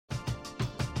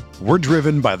We're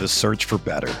driven by the search for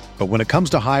better. But when it comes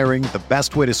to hiring, the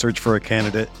best way to search for a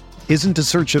candidate isn't to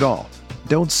search at all.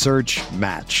 Don't search,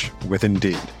 match with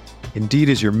Indeed. Indeed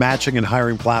is your matching and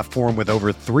hiring platform with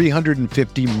over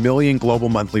 350 million global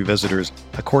monthly visitors,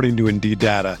 according to Indeed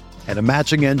data, and a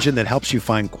matching engine that helps you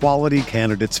find quality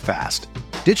candidates fast.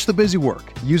 Ditch the busy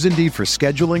work. Use Indeed for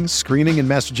scheduling, screening, and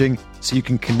messaging so you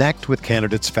can connect with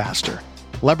candidates faster.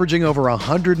 Leveraging over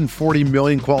 140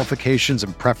 million qualifications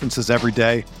and preferences every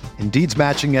day, Indeed's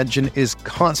matching engine is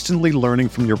constantly learning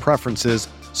from your preferences,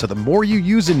 so the more you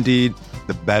use Indeed,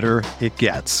 the better it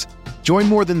gets. Join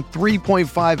more than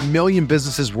 3.5 million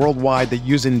businesses worldwide that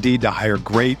use Indeed to hire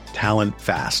great talent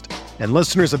fast. And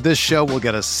listeners of this show will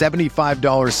get a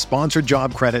 $75 sponsored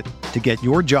job credit to get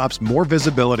your jobs more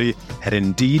visibility at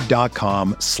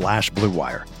Indeed.com/Blue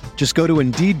Wire. Just go to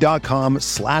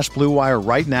Indeed.com/Blue Wire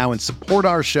right now and support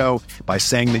our show by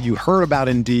saying that you heard about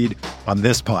Indeed on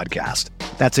this podcast.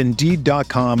 That's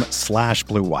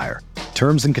Indeed.com/Blue Wire.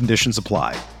 Terms and conditions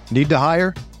apply. Need to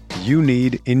hire? You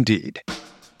need Indeed.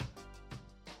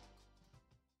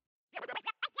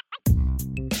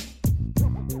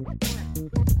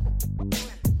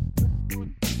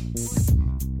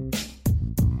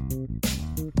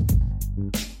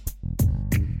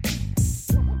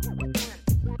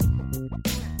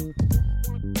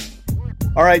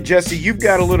 All right, Jesse, you've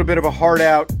got a little bit of a heart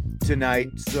out tonight,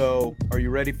 so are you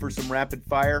ready for some rapid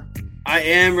fire? I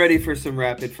am ready for some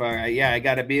rapid fire. Yeah, I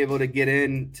got to be able to get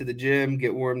into the gym,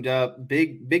 get warmed up.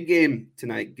 Big game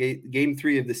tonight. Game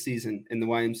 3 of the season in the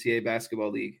YMCA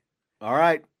Basketball League. All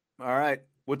right.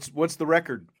 What's the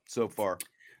record so far?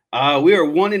 We are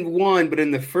 1-1, but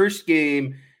in the first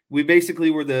game, we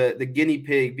basically were the guinea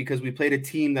pig because we played a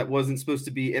team that wasn't supposed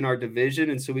to be in our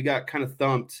division, and so we got kind of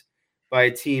thumped by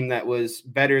a team that was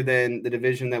better than the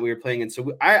division that we were playing in.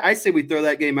 So I say we throw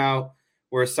that game out.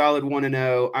 We're a solid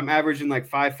 1-0. I'm averaging like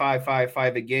 5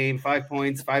 a game, 5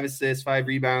 points, 5 assists, 5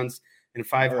 rebounds, and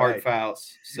 5 hard fouls.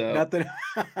 So nothing.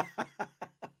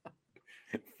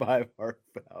 5 hard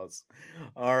fouls.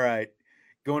 All right.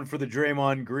 Going for the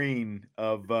Draymond Green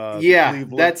of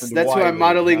that's who I'm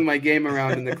modeling my game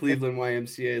around in the Cleveland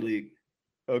YMCA League.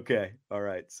 Okay. All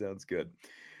right. Sounds good.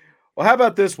 Well, how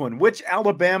about this one? Which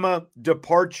Alabama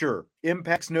departure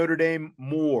impacts Notre Dame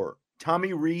more,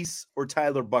 Tommy Rees or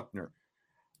Tyler Buchner?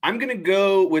 I'm going to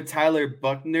go with Tyler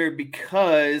Buchner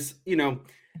because,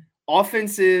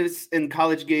 offenses in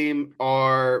college game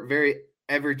are very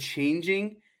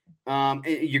ever-changing.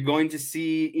 You're going to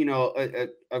see, you're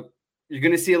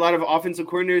going to see a lot of offensive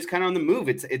coordinators kind of on the move.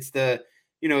 It's the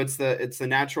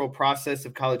natural process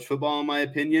of college football, in my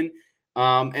opinion.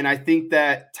 And I think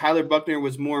that Tyler Buchner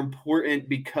was more important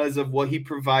because of what he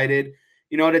provided,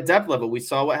 at a depth level. We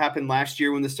saw what happened last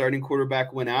year when the starting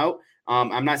quarterback went out.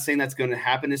 I'm not saying that's going to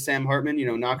happen to Sam Hartman,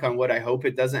 knock on wood. I hope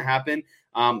it doesn't happen.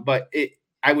 But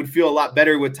I would feel a lot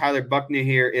better with Tyler Buchner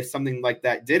here if something like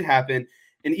that did happen.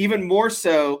 And even more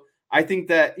so, I think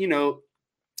that,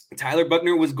 Tyler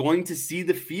Buchner was going to see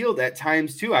the field at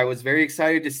times too. I was very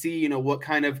excited to see, what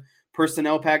kind of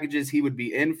personnel packages he would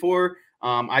be in for.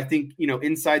 I think,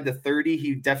 inside the 30,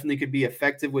 he definitely could be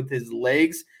effective with his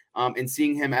legs, and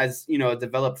seeing him as, a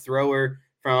developed thrower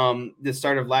from the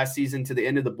start of last season to the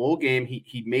end of the bowl game,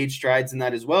 he made strides in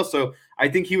that as well. So I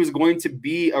think he was going to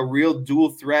be a real dual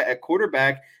threat at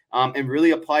quarterback, and really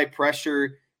apply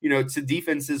pressure, to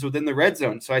defenses within the red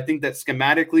zone. So I think that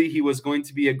schematically he was going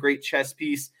to be a great chess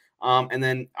piece. And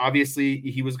then obviously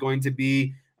he was going to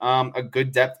be a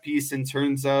good depth piece in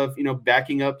terms of,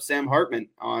 backing up Sam Hartman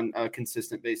on a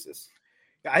consistent basis.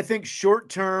 I think short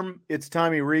term, it's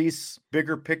Tommy Rees.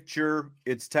 Bigger picture,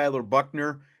 it's Tyler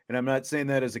Buchner. And I'm not saying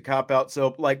that as a cop-out.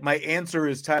 So, my answer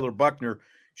is Tyler Buchner.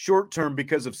 Short term,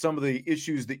 because of some of the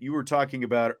issues that you were talking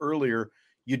about earlier,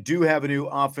 you do have a new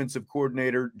offensive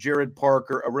coordinator, Jared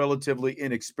Parker, a relatively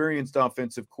inexperienced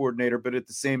offensive coordinator. But at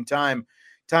the same time,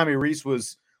 Tommy Rees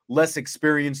was less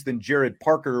experienced than Jared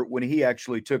Parker when he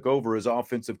actually took over as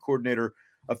offensive coordinator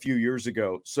a few years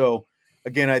ago. So,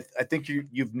 again, I think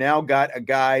you've now got a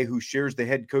guy who shares the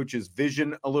head coach's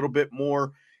vision a little bit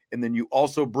more. And then you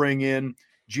also bring in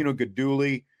Gino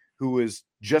Guidugli, who is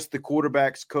just the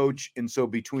quarterback's coach. And so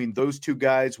between those two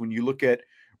guys, when you look at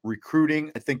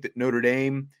recruiting, I think that Notre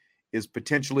Dame is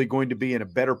potentially going to be in a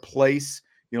better place,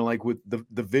 with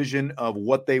the vision of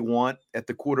what they want at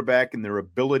the quarterback and their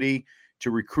ability to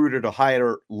recruit at a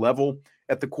higher level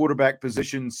at the quarterback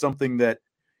position, something that,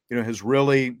 has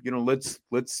really,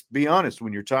 let's be honest,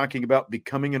 when you're talking about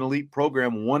becoming an elite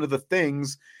program, one of the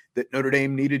things that Notre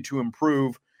Dame needed to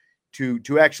improve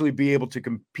to actually be able to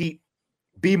compete,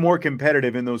 be more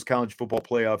competitive in those college football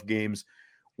playoff games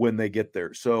when they get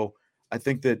there. So I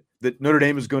think that Notre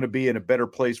Dame is going to be in a better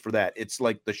place for that. It's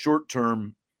like the short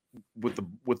term with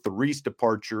the Rees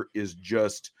departure is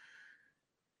just,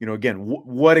 again,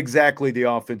 what exactly the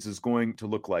offense is going to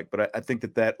look like. But I think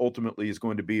that ultimately is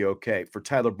going to be okay. For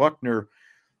Tyler Buchner,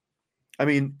 I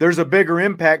mean, there's a bigger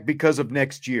impact because of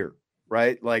next year,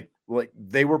 right? Like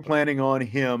they were planning on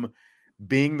him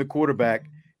being the quarterback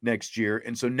next year.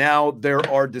 And so now there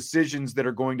are decisions that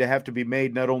are going to have to be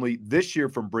made, not only this year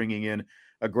from bringing in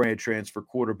a grad transfer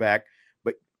quarterback,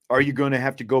 but are you going to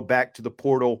have to go back to the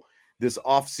portal this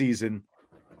offseason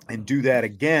and do that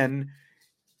again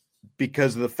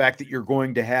because of the fact that you're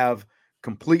going to have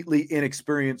completely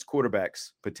inexperienced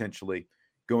quarterbacks potentially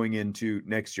going into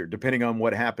next year, depending on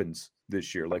what happens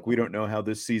this year. Like, we don't know how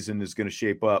this season is going to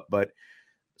shape up, but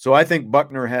so I think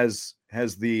Buchner has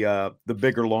the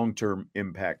bigger long-term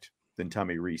impact than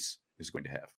Tommy Rees is going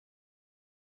to have.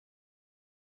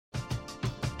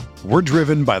 We're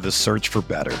driven by the search for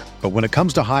better, but when it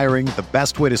comes to hiring, the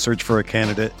best way to search for a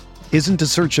candidate isn't to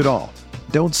search at all.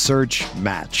 Don't search,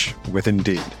 match with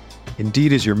Indeed.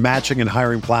 Indeed is your matching and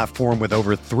hiring platform with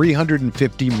over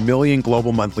 350 million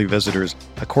global monthly visitors,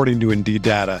 according to Indeed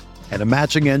data, and a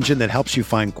matching engine that helps you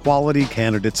find quality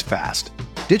candidates fast.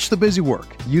 Ditch the busy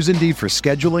work. Use Indeed for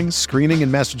scheduling, screening,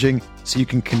 and messaging so you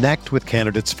can connect with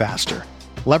candidates faster.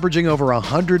 Leveraging over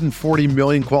 140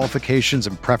 million qualifications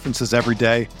and preferences every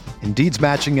day, Indeed's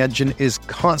matching engine is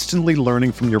constantly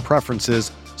learning from your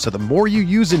preferences, so the more you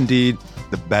use Indeed,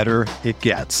 the better it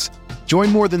gets.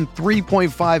 Join more than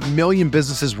 3.5 million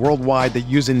businesses worldwide that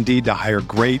use Indeed to hire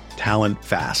great talent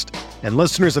fast. And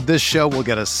listeners of this show will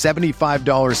get a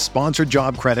 $75 sponsored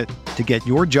job credit to get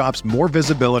your jobs more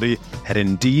visibility at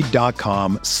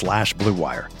Indeed.com/Blue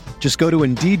Wire. Just go to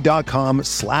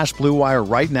Indeed.com/Blue Wire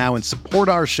right now and support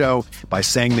our show by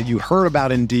saying that you heard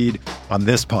about Indeed on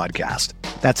this podcast.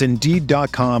 That's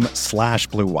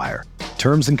Indeed.com/Blue Wire.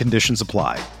 Terms and conditions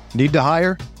apply. Need to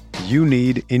hire? You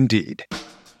need Indeed.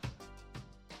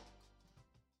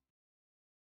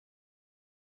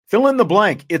 Fill in the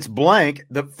blank. It's blank.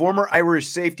 The former Irish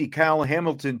safety Kyle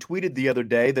Hamilton tweeted the other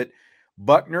day that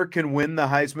Buchner can win the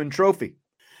Heisman Trophy.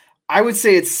 I would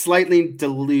say it's slightly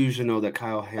delusional that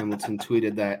Kyle Hamilton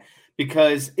tweeted that,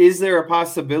 because is there a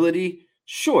possibility?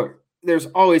 Sure. There's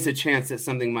always a chance that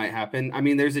something might happen. I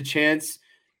mean, there's a chance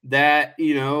that,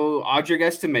 Audric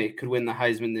Estime could win the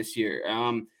Heisman this year.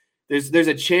 There's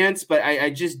a chance, but I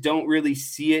just don't really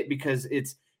see it because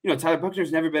it's, Tyler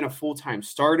Buchner's never been a full-time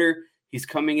starter. He's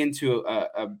coming into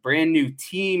a brand new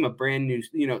team, a brand new,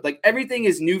 everything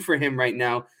is new for him right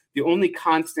now. The only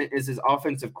constant is his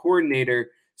offensive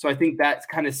coordinator. So I think that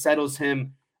kind of settles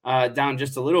him down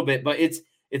just a little bit, but it's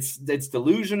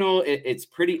delusional. It's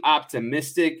pretty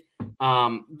optimistic.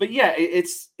 But yeah,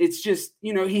 it's just,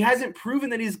 he hasn't proven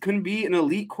that he's going to be an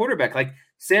elite quarterback. Like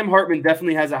Sam Hartman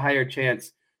definitely has a higher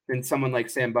chance than someone like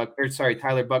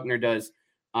Tyler Buchner does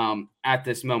at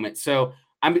this moment. So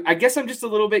I guess I'm just a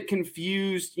little bit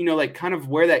confused, kind of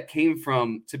where that came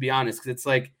from, to be honest, because it's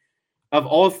like, of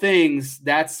all things,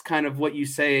 that's kind of what you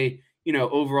say,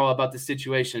 overall about the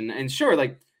situation. And sure,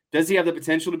 does he have the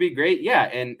potential to be great? Yeah.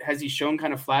 And has he shown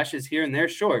kind of flashes here and there?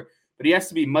 Sure. But he has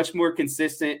to be much more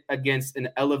consistent against an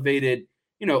elevated,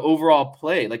 overall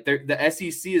play. Like the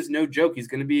SEC is no joke. He's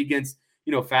going to be against,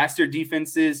 faster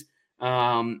defenses.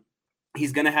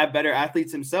 He's going to have better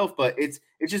athletes himself, but it's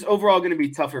just overall going to be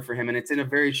tougher for him. And it's in a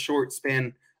very short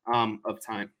span of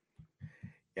time.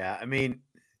 Yeah. I mean,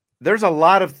 there's a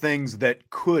lot of things that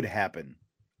could happen.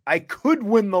 I could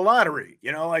win the lottery,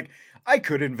 I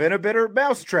could invent a better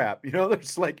mousetrap,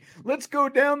 there's let's go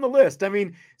down the list. I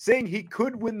mean, saying he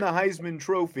could win the Heisman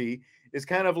Trophy is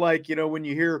kind of like, when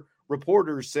you hear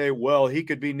reporters say, well, he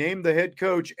could be named the head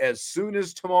coach as soon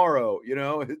as tomorrow,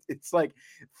 it's like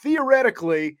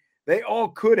theoretically they all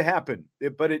could happen,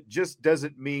 but it just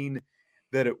doesn't mean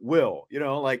that it will,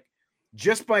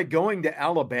 just by going to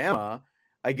Alabama,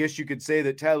 I guess you could say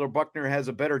that Tyler Buchner has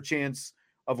a better chance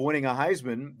of winning a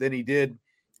Heisman than he did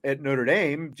at Notre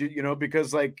Dame,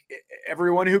 because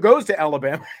everyone who goes to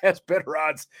Alabama has better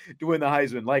odds to win the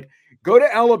Heisman. Go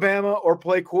to Alabama or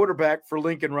play quarterback for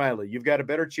Lincoln Riley. You've got a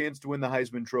better chance to win the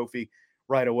Heisman Trophy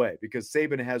right away, because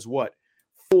Saban has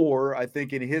 4, I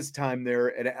think, in his time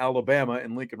there at Alabama,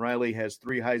 and Lincoln Riley has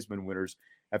 3 Heisman winners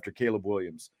after Caleb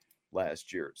Williams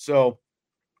last year. So,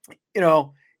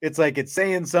 it's like it's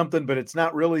saying something, but it's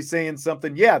not really saying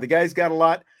something. Yeah, the guy's got a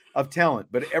lot of talent,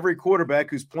 but every quarterback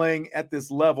who's playing at this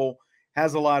level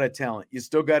has a lot of talent. You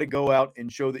still got to go out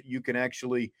and show that you can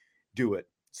actually do it.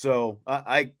 So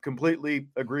I completely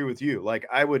agree with you.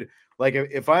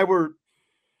 If I were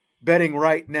betting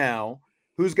right now,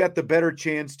 who's got the better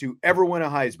chance to ever win a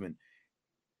Heisman,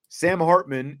 Sam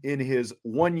Hartman in his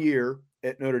 1 year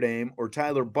at Notre Dame or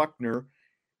Tyler Buchner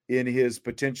in his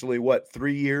potentially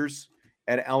 3 years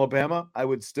at Alabama, I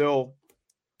would still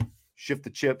shift the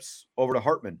chips over to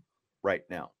Hartman right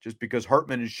now, just because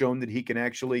Hartman has shown that he can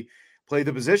actually play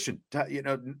the position.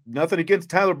 Nothing against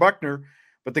Tyler Buchner,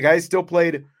 but the guy still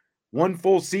played one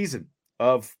full season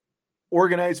of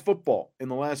organized football in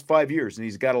the last 5 years, and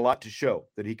he's got a lot to show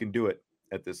that he can do it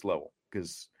at this level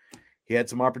because he had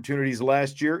some opportunities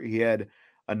last year. He had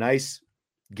a nice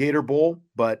Gator Bowl,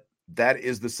 but that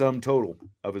is the sum total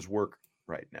of his work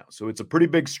right now. So it's a pretty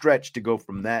big stretch to go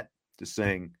from that to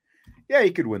saying, yeah,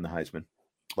 he could win the Heisman.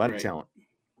 A lot of talent.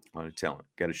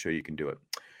 Got to show you can do it.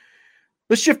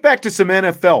 Let's shift back to some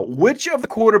NFL. Which of the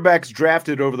quarterbacks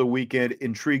drafted over the weekend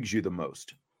intrigues you the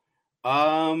most?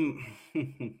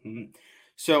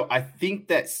 So I think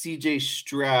that CJ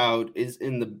Stroud is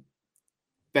in the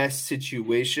best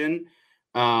situation.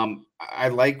 I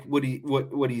like what he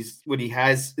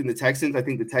has in the Texans. I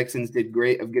think the Texans did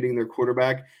great of getting their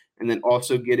quarterback and then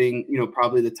also getting,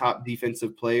 probably the top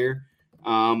defensive player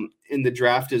in the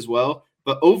draft as well.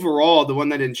 But overall, the one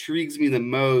that intrigues me the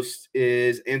most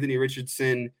is Anthony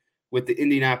Richardson with the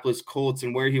Indianapolis Colts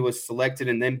and where he was selected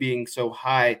and then being so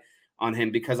high on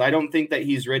him, because I don't think that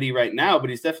he's ready right now,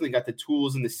 but he's definitely got the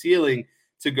tools and the ceiling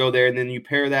to go there. And then you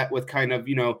pair that with kind of,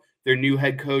 their new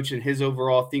head coach and his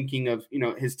overall thinking of,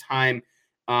 his time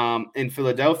in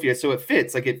Philadelphia. So it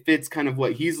fits kind of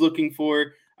what he's looking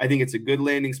for. I think it's a good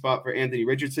landing spot for Anthony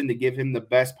Richardson to give him the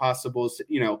best possible,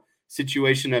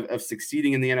 situation of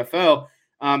succeeding in the NFL.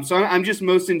 So I'm just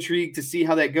most intrigued to see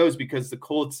how that goes, because the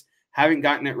Colts haven't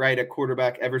gotten it right at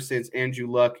quarterback ever since Andrew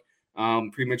Luck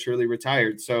prematurely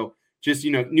retired. So just,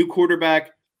 new quarterback,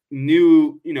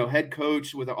 new, head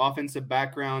coach with an offensive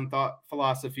background, thought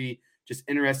philosophy. Just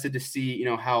interested to see,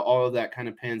 how all of that kind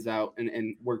of pans out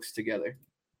and works together.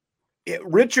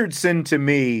 Richardson, to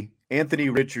me, Anthony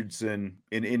Richardson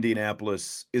in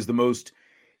Indianapolis is the most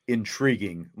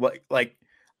intriguing. Like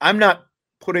I'm not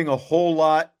putting a whole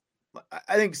lot.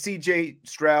 I think CJ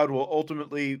Stroud will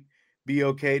ultimately be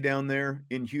okay down there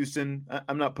in Houston.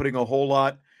 I'm not putting a whole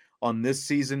lot on this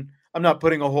season. I'm not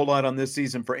putting a whole lot on this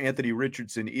season for Anthony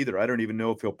Richardson either. I don't even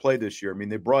know if he'll play this year. I mean,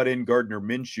 they brought in Gardner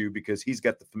Minshew because he's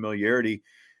got the familiarity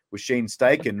with Shane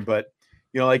Steichen. But,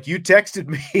 like you texted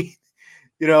me,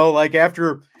 like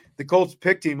after the Colts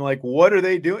picked him, like, what are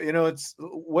they doing?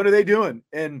 What are they doing?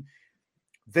 And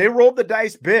they rolled the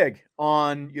dice big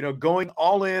on, going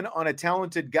all in on a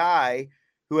talented guy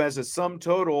who has a sum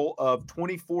total of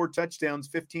 24 touchdowns,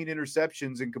 15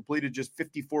 interceptions, and completed just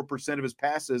 54% of his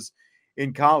passes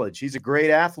in college. He's a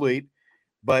great athlete,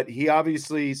 but he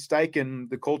obviously, Steichen,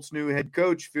 the Colts' new head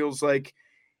coach, feels like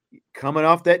coming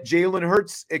off that Jalen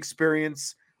Hurts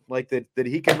experience, like that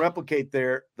he can replicate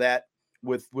that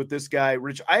with this guy,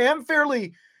 Rich. I'm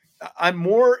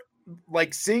more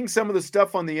like seeing some of the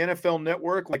stuff on the NFL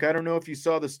Network. Like, I don't know if you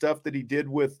saw the stuff that he did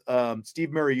with Steve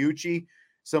Mariucci,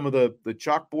 some of the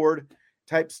chalkboard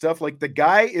type stuff. Like, the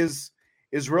guy is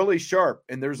really sharp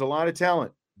and there's a lot of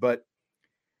talent, but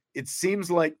it seems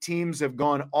like teams have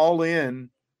gone all in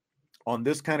on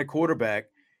this kind of quarterback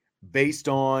based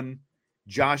on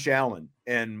Josh Allen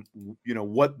and,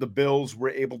 what the Bills were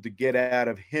able to get out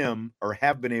of him or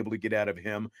have been able to get out of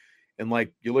him. And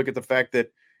like, you look at the fact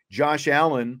that Josh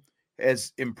Allen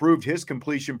has improved his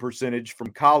completion percentage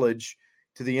from college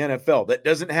to the NFL. That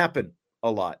doesn't happen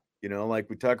a lot. Like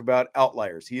we talk about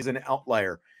outliers. He's an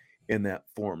outlier in that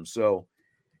form. So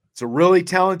it's a really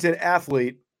talented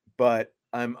athlete, but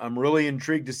I'm really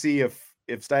intrigued to see if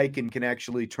Steichen can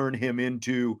actually turn him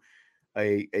into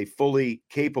a fully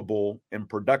capable and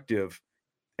productive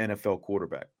NFL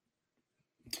quarterback.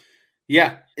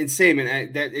 Yeah, it's same,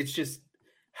 and that it's just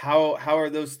how are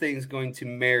those things going to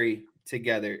marry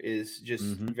together is just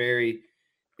very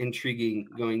intriguing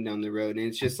going down the road, and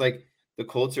it's just like the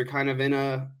Colts are kind of in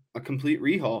a complete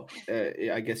rehaul,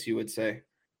 I guess you would say.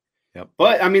 Yep.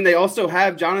 But I mean, they also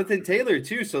have Jonathan Taylor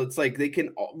too, so it's like they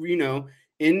can,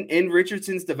 in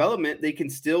Richardson's development, they can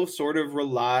still sort of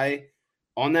rely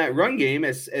on that run game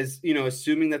as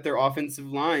assuming that their offensive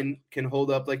line can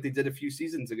hold up like they did a few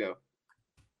seasons ago.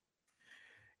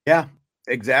 Yeah,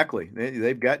 exactly.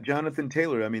 They've got Jonathan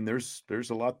Taylor. I mean, there's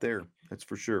a lot there. That's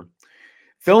for sure.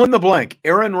 Fill in the blank.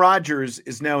 Aaron Rodgers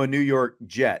is now a New York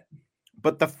Jet.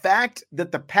 But the fact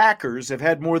that the Packers have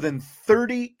had more than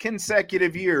 30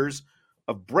 consecutive years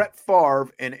of Brett Favre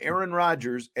and Aaron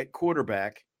Rodgers at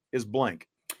quarterback is blank.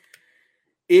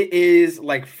 It is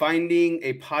like finding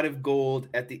a pot of gold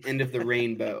at the end of the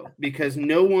rainbow, because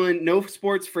no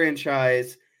sports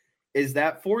franchise is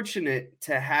that fortunate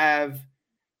to have,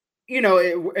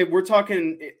 we're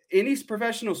talking any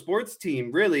professional sports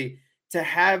team, really, to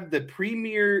have the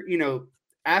premier,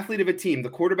 athlete of a team. The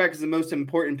quarterback is the most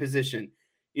important position.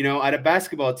 At a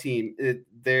basketball team,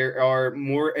 there are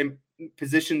more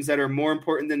positions that are more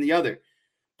important than the other.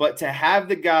 But to have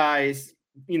the guys,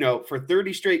 for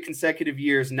 30 straight consecutive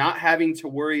years, not having to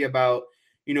worry about,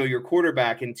 your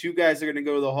quarterback, and two guys are going to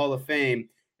go to the Hall of Fame,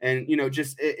 and,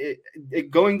 just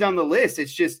going down the list,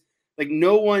 it's just like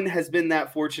no one has been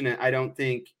that fortunate, I don't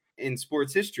think, in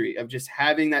sports history of just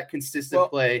having that consistent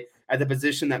play at the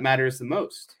position that matters the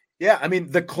most. Yeah, I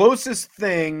mean, the closest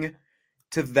thing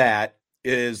to that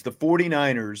is the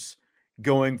 49ers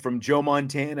going from Joe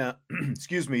Montana,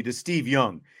 to Steve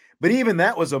Young. But even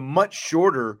that was a much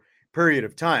shorter period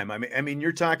of time. I mean,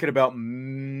 you're talking about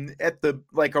at the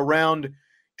around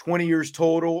 20 years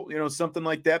total, something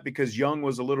like that, because Young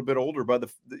was a little bit older by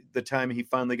the time he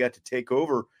finally got to take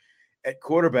over at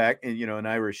quarterback. And, an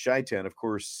Irish Chi-Town, of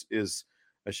course, is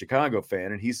a Chicago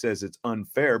fan, and he says it's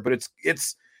unfair, but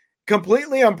it's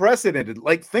completely unprecedented.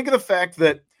 Like, think of the fact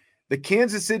that the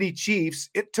Kansas City Chiefs,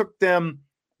 it took them,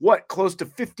 close to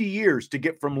 50 years to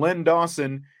get from Len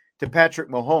Dawson to Patrick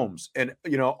Mahomes, and,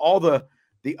 all the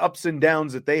ups and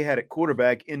downs that they had at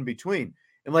quarterback in between.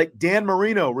 And Dan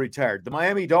Marino retired. The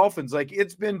Miami Dolphins,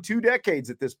 it's been 2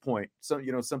 decades at this point. So,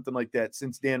 something like that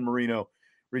since Dan Marino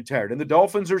retired. And the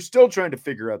Dolphins are still trying to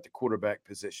figure out the quarterback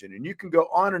position. And you can go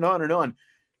on and on and on.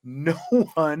 No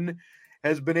one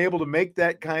has been able to make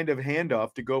that kind of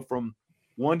handoff to go from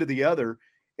one to the other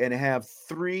and have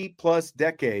 3+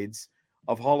 decades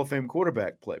of Hall of Fame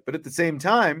quarterback play. But at the same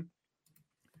time,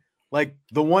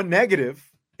 the one negative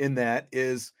in that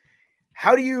is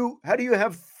how do you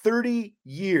have 30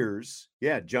 years?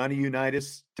 Yeah, Johnny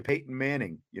Unitas to Peyton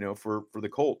Manning, for the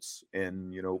Colts.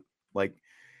 And,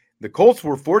 the Colts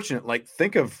were fortunate.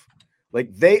 Think of,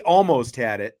 they almost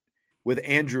had it with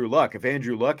Andrew Luck. If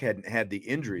Andrew Luck hadn't had the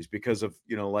injuries because of,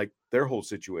 their whole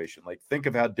situation, think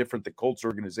of how different the Colts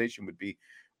organization would be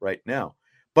right now.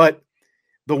 But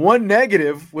the one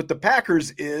negative with the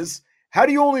Packers is, how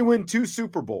do you only win 2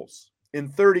 Super Bowls in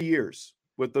 30 years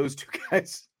with those 2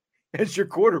 guys as your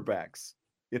quarterbacks?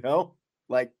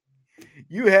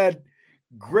 You had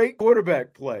great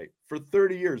quarterback play for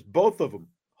 30 years, both of them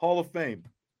Hall of Fame.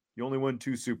 You only won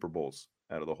 2 Super Bowls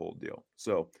out of the whole deal.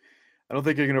 So I don't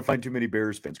think you're going to find too many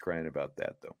Bears fans crying about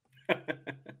that, though.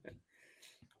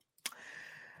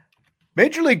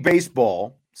 Major League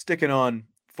Baseball, sticking on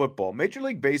football, Major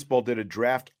League Baseball did a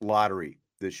draft lottery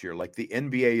this year, like the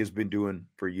NBA has been doing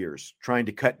for years, trying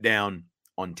to cut down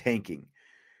on tanking.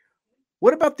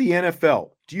 What about the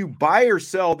NFL? Do you buy or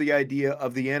sell the idea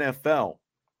of the NFL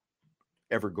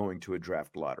ever going to a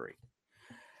draft lottery?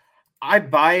 I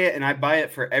buy it, and I buy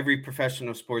it for every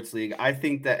professional sports league. I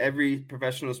think that every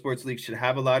professional sports league should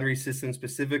have a lottery system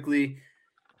specifically,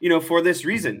 for this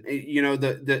reason.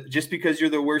 The just because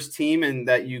you're the worst team and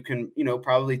that you can,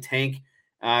 probably tank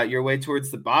your way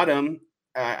towards the bottom,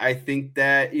 I think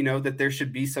that, that there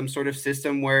should be some sort of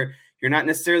system where you're not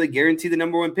necessarily guaranteed the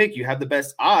number 1 pick. You have the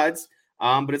best odds,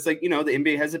 but it's the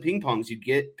NBA has the ping pongs. You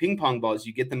get ping pong balls.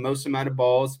 You get the most amount of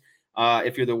balls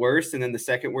if you're the worst, and then the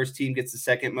second worst team gets the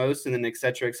second most, and then et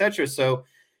cetera, et cetera. So,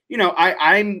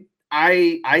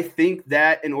 I think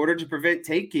that in order to prevent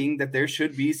tanking, that there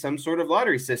should be some sort of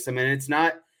lottery system. And it's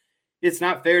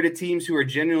not fair to teams who are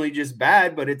generally just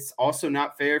bad, but it's also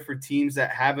not fair for teams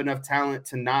that have enough talent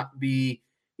to not be,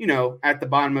 at the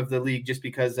bottom of the league just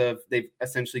because of they've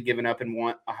essentially given up and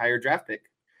want a higher draft pick.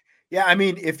 Yeah, I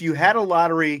mean, if you had a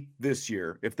lottery this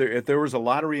year, if there was a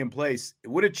lottery in place, it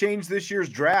would have changed this year's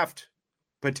draft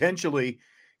potentially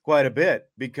quite a bit,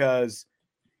 because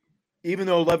even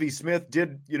though Lovie Smith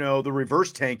did, the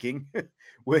reverse tanking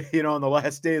with, on the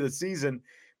last day of the season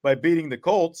by beating the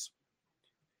Colts,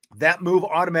 that move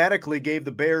automatically gave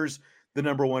the Bears the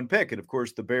number 1 pick. And of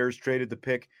course, the Bears traded the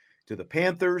pick to the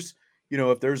Panthers.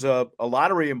 If there's a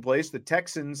lottery in place, the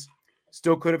Texans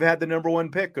still could have had the number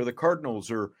 1 pick, or the Cardinals,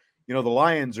 or, the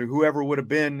Lions, or whoever would have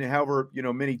been, however,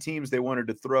 many teams they wanted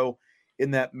to throw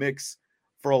in that mix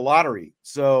for a lottery.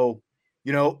 So,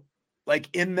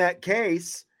 in that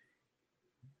case,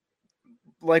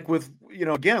 with,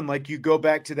 again, you go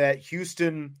back to that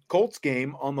Houston Colts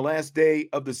game on the last day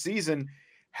of the season,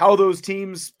 how those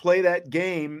teams play that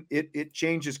game, it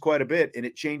changes quite a bit, and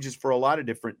it changes for a lot of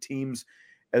different teams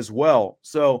as well.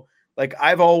 So,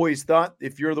 I've always thought,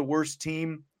 if you're the worst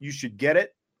team, you should get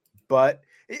it. But,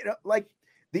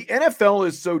 the NFL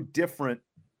is so different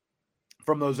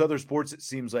from those other sports, it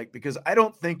seems like, because I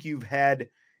don't think you've had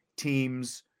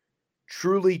teams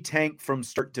truly tank from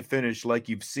start to finish like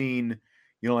you've seen,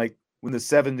 when the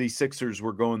 76ers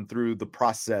were going through the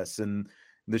process and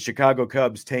the Chicago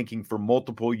Cubs tanking for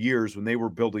multiple years when they were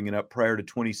building it up prior to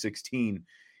 2016.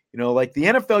 Like the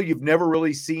NFL, you've never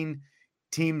really seen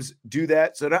teams do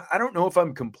that. So I don't know if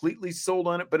I'm completely sold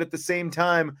on it, but at the same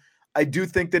time, I do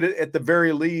think that at the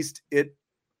very least, it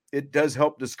does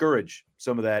help discourage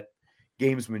some of that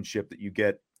gamesmanship that you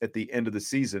get at the end of the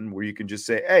season where you can just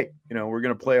say, hey, we're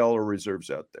going to play all our reserves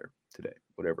out there today,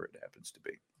 whatever it happens to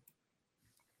be.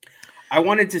 I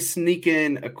wanted to sneak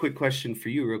in a quick question for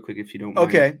you real quick, if you don't mind.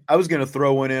 Okay. I was going to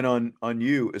throw one in on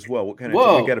you as well. What kind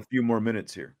of, we got a few more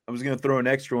minutes here. I was going to throw an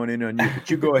extra one in on you, but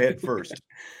you go ahead first.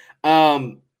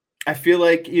 I feel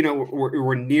like,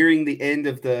 we're nearing the end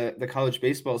of the college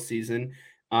baseball season.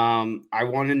 I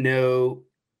want to know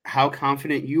how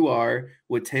confident you are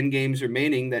with 10 games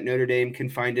remaining that Notre Dame can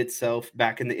find itself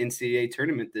back in the NCAA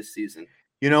tournament this season.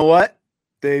 You know what?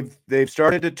 They've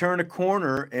started to turn a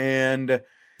corner, and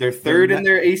they're third in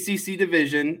their ACC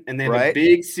division, and they have a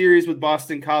big series with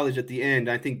Boston College at the end.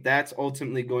 I think that's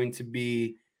ultimately going to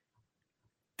be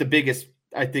the biggest,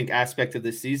 aspect of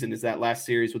this season is that last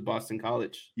series with Boston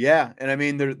College. Yeah, and I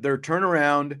mean their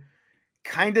turnaround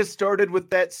kind of started with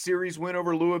that series win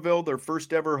over Louisville, their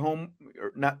first ever home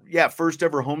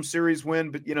series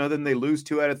win, but then they lose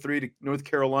 2 out of 3 to North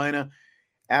Carolina.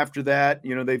 After that,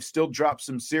 they've still dropped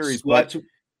some series, but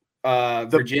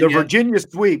the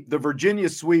Virginia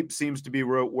sweep seems to be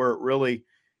where it really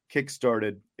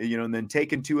kickstarted, and then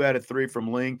taking 2 out of 3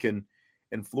 from Link and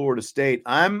Florida State.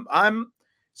 I'm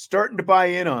starting to buy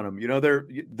in on them.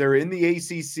 They're in the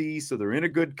ACC, so they're in a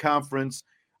good conference.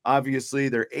 Obviously,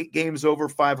 they're 8 games over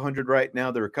 500 right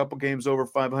now. They're a couple games over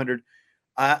 500.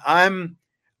 I'm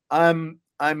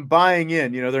buying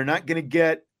in. They're not going to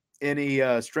get any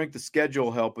strength of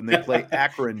schedule help when they play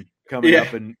Akron coming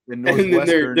up in Northwestern. And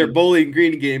then their Bowling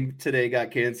Green game today got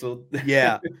canceled.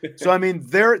 Yeah. So I mean,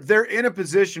 they're in a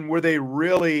position where they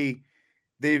really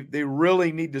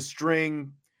need to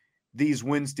string these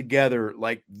wins together.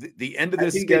 Like the end of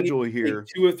this schedule here,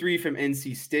 2 or 3 from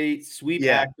NC State, sweep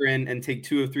Akron, and take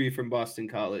 2 or 3 from Boston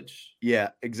College. Yeah,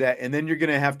 exactly. And then you're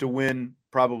going to have to win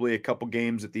probably a couple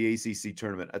games at the ACC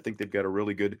tournament. I think they've got a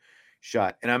really good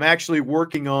shot. And I'm actually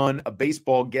working on a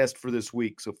baseball guest for this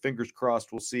week, so fingers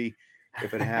crossed. We'll see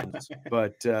if it happens.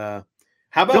 But how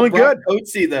about Brock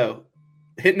Coatsy, though,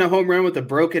 hitting a home run with a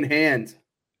broken hand?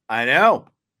 I know.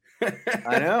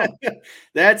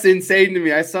 That's insane to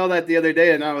me. I saw that the other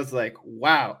day and I was like,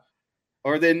 wow.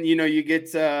 Or then, you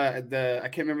get I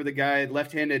can't remember the guy,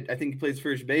 left-handed, I think he plays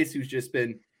first base, who's just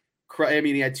been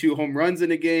he had 2 home runs in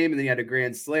a game and then he had a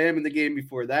grand slam in the game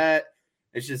before that.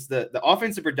 It's just the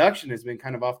offensive production has been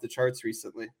kind of off the charts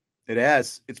recently. It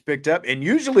has. It's picked up. And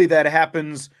usually that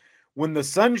happens when the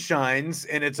sun shines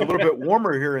and it's a little bit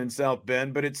warmer here in South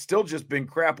Bend, but it's still just been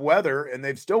crap weather and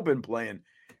they've still been playing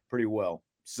pretty well.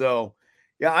 So,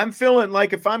 yeah, I'm feeling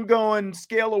like if I'm going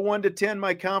scale of 1 to 10,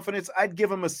 my confidence, I'd give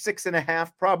them a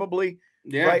 6.5 probably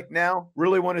right now.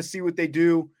 Really want to see what they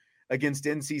do against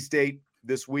NC State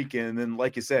this weekend. And then,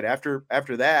 like you said, after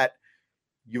that,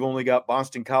 you've only got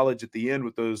Boston College at the end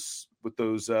with those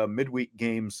midweek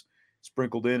games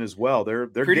sprinkled in as well. They're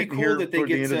pretty getting cool here that they toward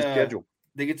get the end of the schedule.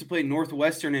 They get to play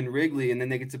Northwestern and Wrigley, and then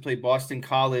they get to play Boston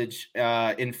College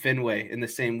in Fenway in the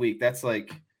same week. That's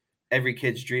like every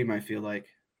kid's dream, I feel like.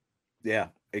 Yeah,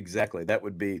 exactly. That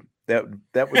would be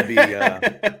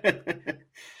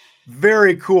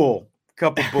very cool.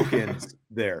 Couple bookends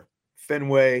there.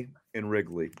 Fenway and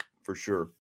Wrigley for sure.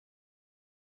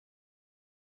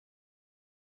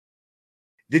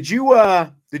 Did you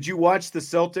watch the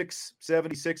Celtics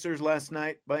 76ers last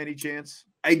night by any chance?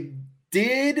 I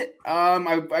did.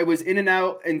 I was in and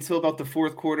out until about the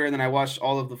fourth quarter, and then I watched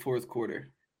all of the fourth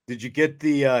quarter. Did you get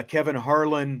the Kevin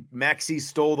Harlan Maxey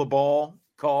stole the ball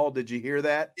call? Did you hear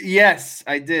that? Yes,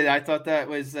 I did. I thought that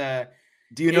was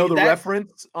do you know the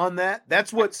reference on that?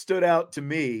 That's what stood out to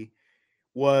me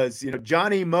was,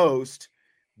 Johnny Most,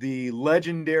 the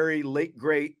legendary late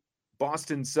great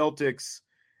Boston Celtics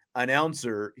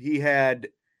announcer. He had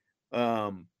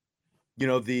the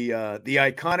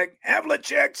iconic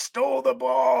Havlicek stole the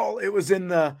ball. It was in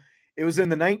the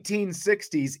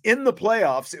 1960s in the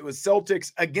playoffs. It was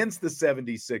Celtics against the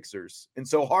 76ers. And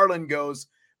so Harlan goes,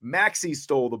 Maxey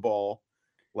stole the ball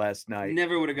last night.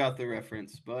 Never would have got the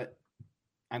reference, but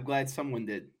I'm glad someone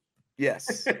did.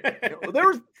 Yes. That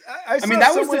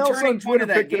was the turning point of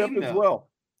that game as well.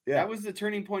 Yeah. That was the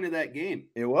turning point of that game.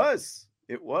 It was.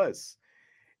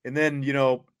 And then,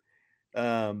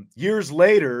 years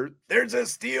later, there's a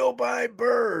steal by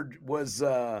Bird was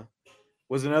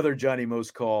another Johnny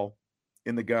Most call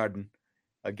in the Garden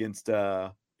against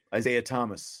Isaiah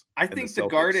Thomas. I think the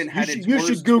Garden had its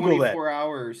worst 24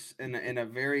 hours in a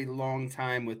very long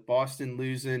time, with Boston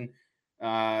losing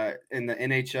in the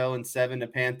NHL in 7 to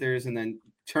Panthers, and then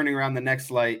turning around the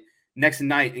next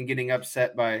night and getting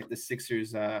upset by the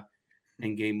Sixers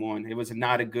in Game 1. It was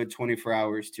not a good 24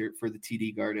 hours for the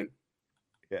TD Garden.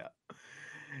 Yeah.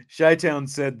 Chi-Town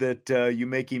said that you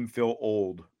make him feel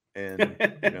old, and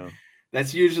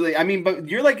that's usually, but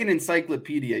you're like an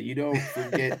encyclopedia. You don't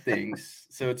forget things,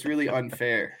 so it's really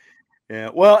unfair. Yeah.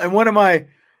 Well, and one of my,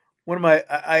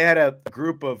 I had a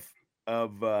group of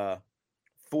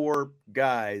 4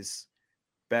 guys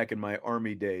back in my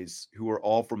Army days who were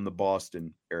all from the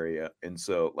Boston area, and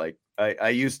so like I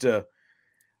used to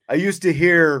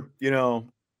hear,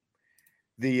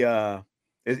 the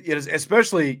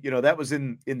especially, that was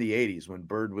in the 80s when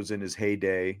Bird was in his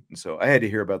heyday. And so I had to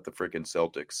hear about the freaking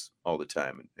Celtics all the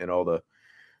time and all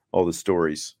the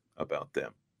stories about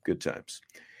them. Good times.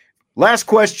 Last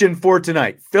question for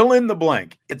tonight. Fill in the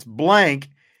blank. It's blank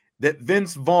that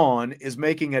Vince Vaughn is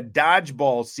making a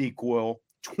Dodgeball sequel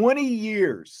 20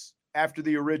 years after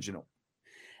the original.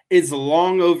 It's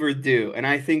long overdue. And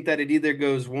I think that it either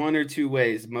goes one or two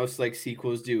ways. Most like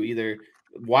sequels do. Either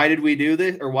why did we do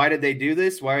this, or why did they do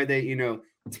this? Why are they,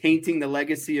 tainting the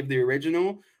legacy of the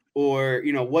original? Or,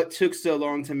 what took so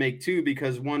long to make 2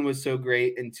 because 1 was so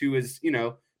great and 2 is,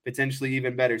 potentially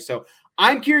even better. So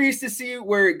I'm curious to see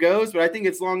where it goes, but I think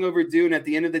it's long overdue. And at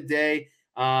the end of the day,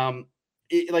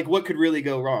 what could really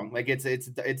go wrong? Like it's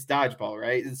dodgeball,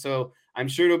 right? And so I'm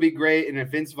sure it'll be great. And if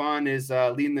Vince Vaughn is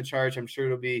leading the charge, I'm sure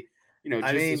it'll be,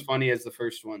 as funny as the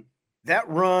first one. That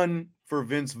run for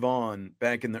Vince Vaughn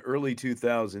back in the early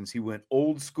 2000s, he went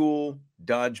old school,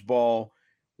 dodgeball,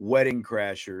 Wedding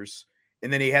Crashers,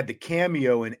 and then he had the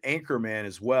cameo in Anchorman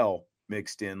as well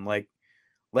mixed in. Like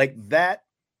that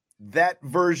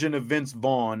version of Vince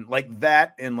Vaughn, like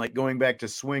that, and like going back to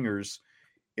Swingers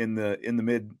in the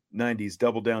mid 90s,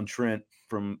 Double Down Trent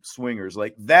from Swingers,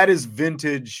 like that is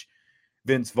vintage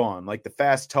Vince Vaughn, like the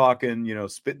fast talking,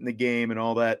 spitting the game and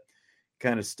all that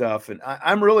kind of stuff. And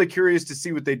I'm really curious to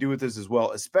see what they do with this as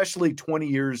well, especially 20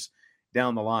 years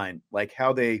down the line, like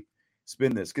how they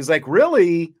spin this. Because like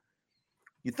really,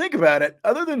 you think about it,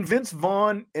 other than Vince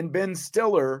Vaughn and Ben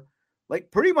Stiller,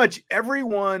 like pretty much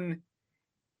everyone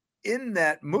in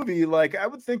that movie, like I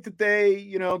would think that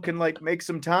they, can like make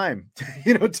some time,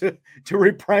 to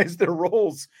reprise their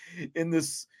roles in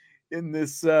this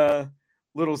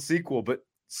little sequel. But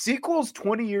sequels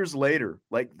 20 years later,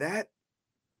 like that,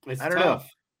 it's I don't tough. know.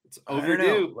 It's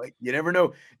overdue. Like you never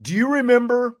know. Do you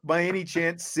remember by any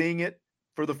chance seeing it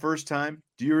for the first time?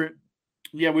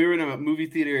 Yeah, we were in a movie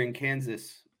theater in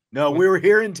Kansas. No, we were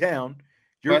here in town.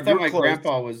 I thought my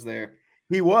grandpa was there.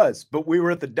 He was, but we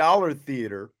were at the Dollar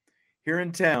Theater here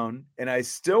in town, and I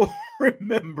still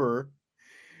remember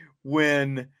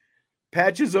when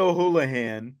Patches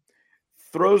O'Houlihan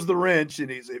throws the wrench, and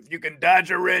he's, if you can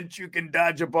dodge a wrench, you can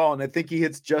dodge a ball. And I think he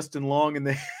hits Justin Long in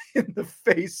the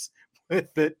face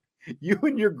with it. You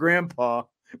and your grandpa,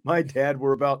 my dad,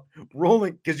 were about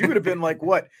rolling, because you would have been like,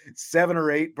 what, 7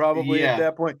 or 8 probably at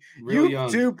that point. You young.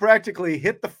 2 practically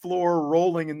hit the floor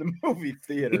rolling in the movie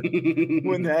theater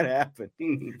when that happened.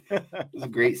 It was a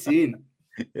great scene.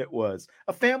 It was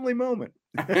a family moment.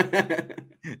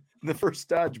 The first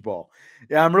dodgeball.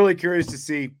 Yeah, I'm really curious to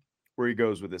see where he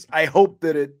goes with this. I hope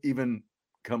that it even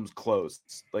comes close.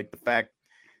 Like the fact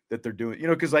that they're doing,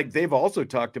 because like they've also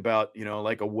talked about,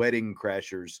 like a Wedding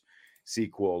Crashers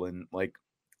sequel and like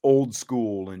old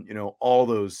school and, all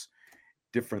those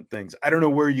different things. I don't know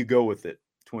where you go with it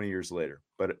 20 years later,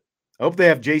 but I hope they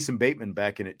have Jason Bateman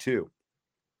back in it too.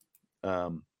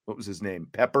 What was his name?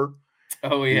 Pepper.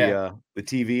 Oh yeah. The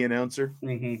TV announcer.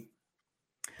 Mm-hmm.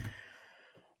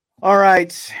 All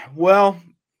right. Well,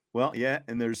 yeah.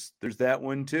 And there's that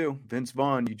one too. Vince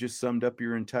Vaughn, you just summed up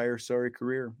your entire sorry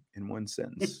career in one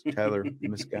sentence. Tyler,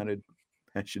 miscounted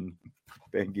passion,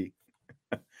 Bengi.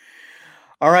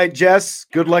 All right, Jess,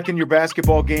 good luck in your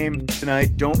basketball game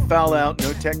tonight. Don't foul out.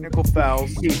 No technical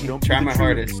fouls. Don't try my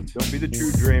hardest. Don't be the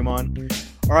true Draymond.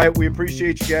 All right, we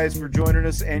appreciate you guys for joining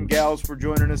us and gals for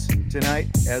joining us tonight.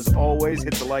 As always,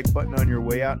 hit the like button on your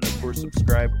way out. And, of course,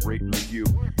 subscribe, rate, and review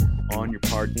on your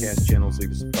podcast channels.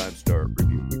 Leave us a 5-star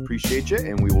review. We appreciate you,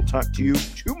 and we will talk to you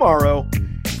tomorrow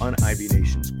on IB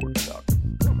Nation Sports.